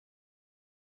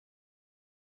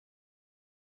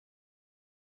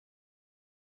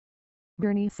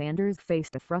Bernie Sanders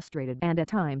faced a frustrated and at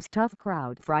times tough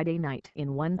crowd Friday night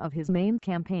in one of his main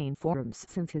campaign forums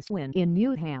since his win in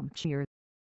New Hampshire.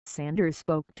 Sanders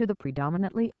spoke to the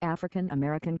predominantly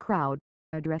African-American crowd,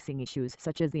 addressing issues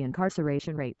such as the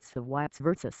incarceration rates of whites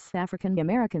versus African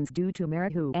Americans due to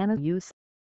marijuana use.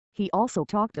 He also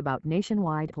talked about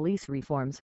nationwide police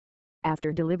reforms.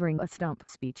 After delivering a stump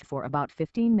speech for about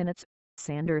 15 minutes,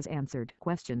 Sanders answered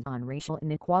questions on racial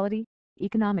inequality,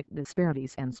 economic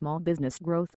disparities and small business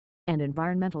growth, and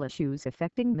environmental issues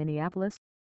affecting Minneapolis.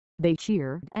 They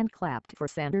cheered and clapped for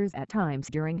Sanders at times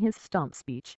during his stump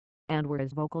speech, and were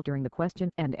as vocal during the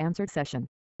question and answer session,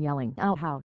 yelling out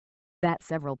how at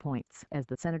several points as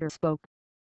the senator spoke.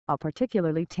 A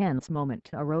particularly tense moment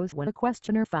arose when a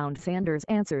questioner found Sanders'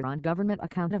 answer on government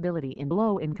accountability in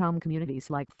low-income communities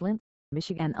like Flint,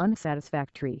 Michigan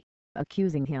unsatisfactory,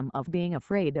 accusing him of being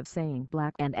afraid of saying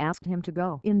black and asked him to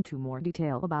go into more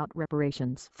detail about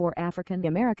reparations for African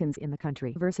Americans in the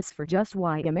country versus for just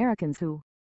white Americans who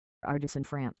are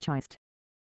disenfranchised.